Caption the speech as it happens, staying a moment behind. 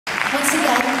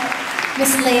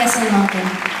Miss Leia Salonga.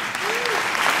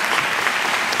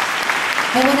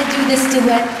 I want to do this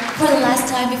duet for the last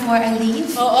time before I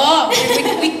leave.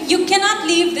 You cannot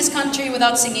leave this country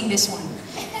without singing this one.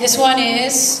 This one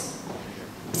is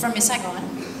from Miss Saigon.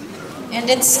 And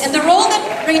the role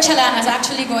that Rachelle is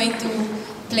actually going to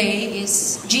play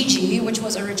is Gigi, which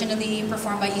was originally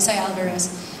performed by Isay Alvarez.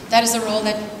 That is the role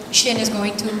that Shin is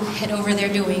going to head over there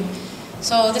doing.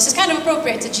 So this is kind of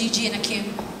appropriate to Gigi and a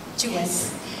Kim duet.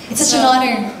 It's such an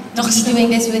honor to be doing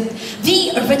this with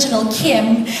the original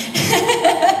Kim.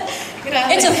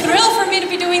 It's a thrill for me to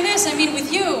be doing this. I mean,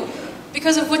 with you,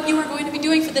 because of what you are going to be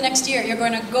doing for the next year. You're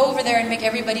going to go over there and make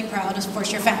everybody proud. Of course,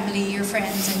 your family, your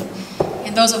friends,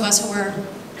 and those of us who are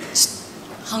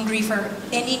hungry for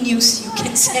any news you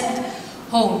can send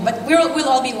home. But we'll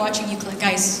all be watching you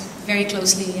guys very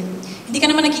closely. And hindi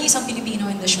ka naman nag-iisang Pilipino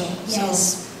in the show.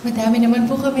 Yes. So, madami naman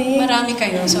po kami. Marami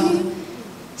kayo. So,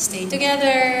 stay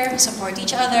together, support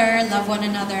each other, love one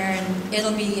another, and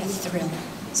it'll be a thrill.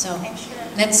 So,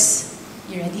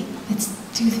 you ready? Let's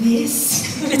do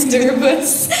this. Let's do your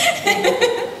boots.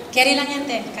 Carry lang yan,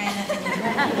 te. Kaya natin yan.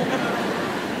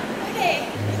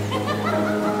 Okay.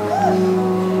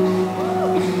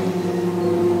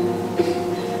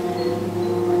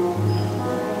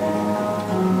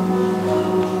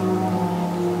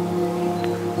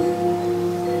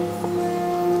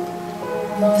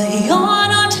 They are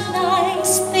not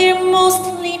nice, they're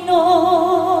mostly noise.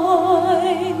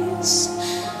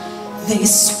 They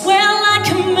swear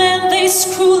like men, they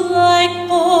screw like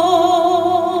boys.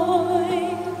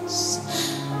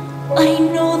 I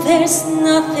know there's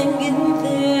nothing in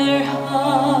their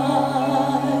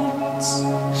hearts,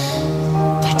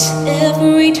 but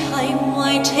every time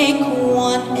I take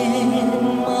one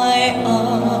in my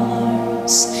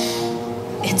arms,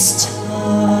 it starts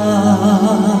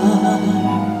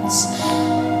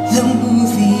the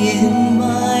movie in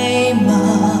my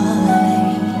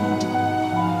mind,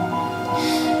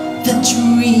 the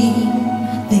dream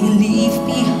they leave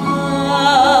behind,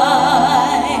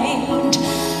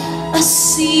 a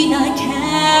scene I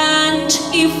can't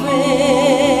erase,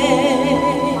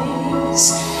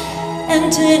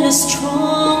 and in a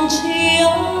strong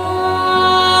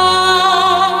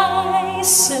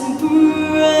ice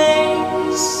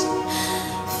embrace,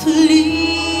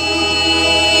 flee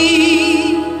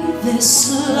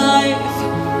this life,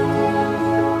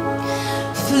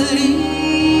 flee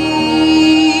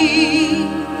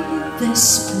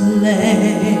this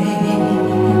place.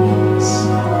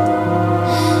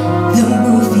 The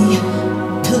movie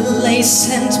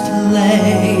plays and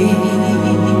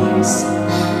plays.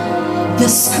 The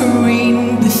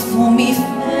screen before me fails.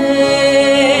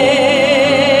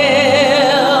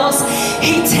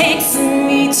 He takes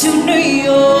me to New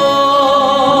York.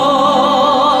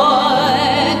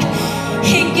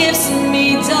 He gives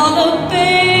me dollar bills.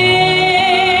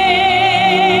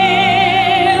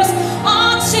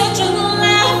 Our children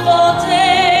laugh all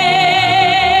day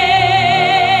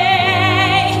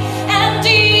and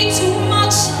eat too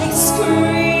much ice cream.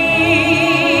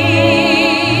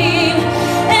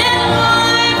 And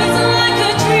life is like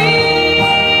a dream,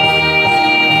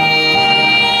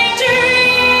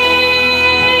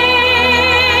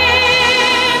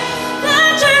 the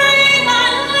dream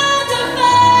I love to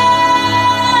find,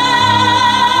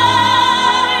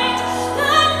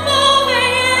 the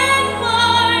movie in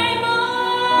my mind.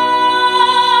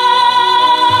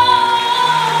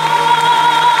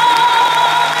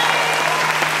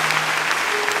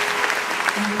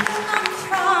 I will not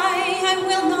cry, I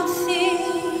will not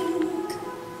think.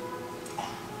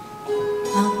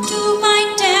 I'll do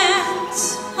my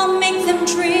dance, I'll make them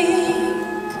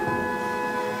drink.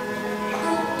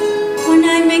 When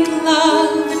I make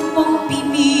love, it won't be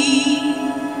me.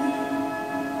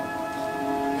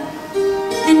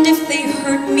 And if they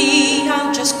hurt me,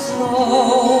 I'll just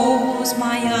close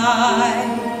my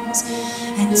eyes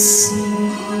and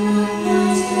see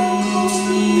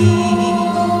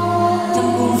the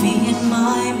movie in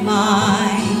my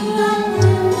mind,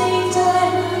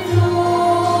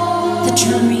 the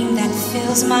dream that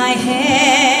fills my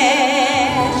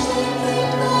head,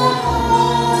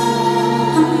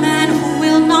 a man who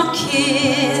will not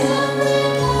kill,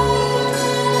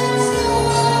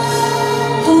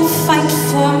 who'll fight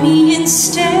for me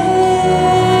instead.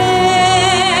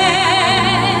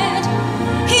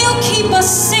 He'll keep us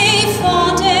safe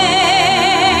all day,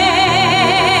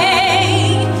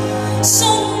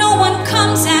 so no one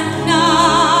comes at night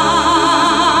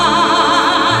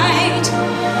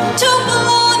to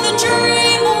blow the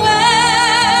dream away.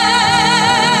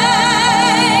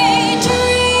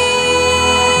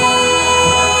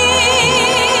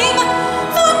 Dream,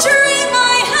 the dream I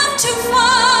have to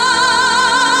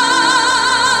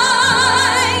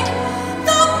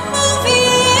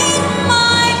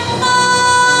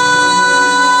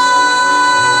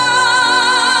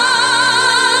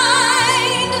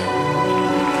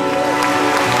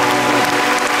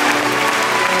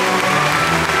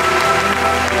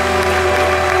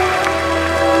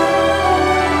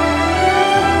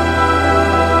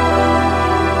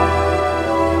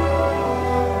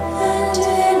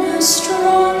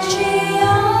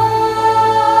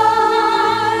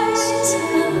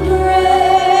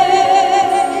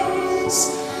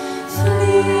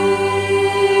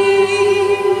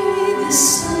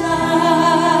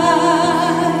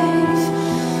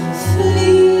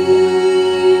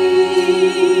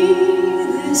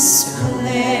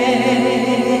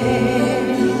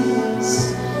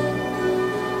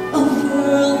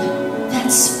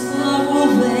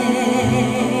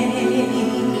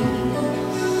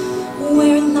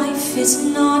is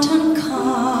not unkind.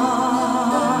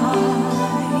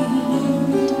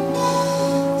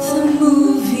 The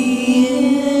movie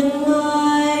in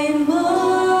my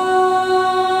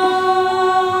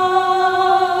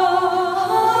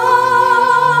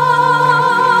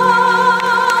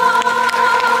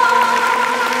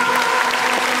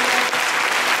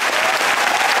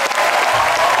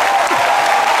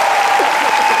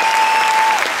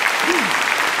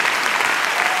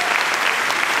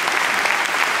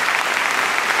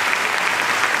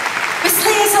Miss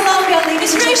Salonga,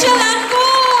 ladies and Rachelle gentlemen.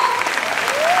 and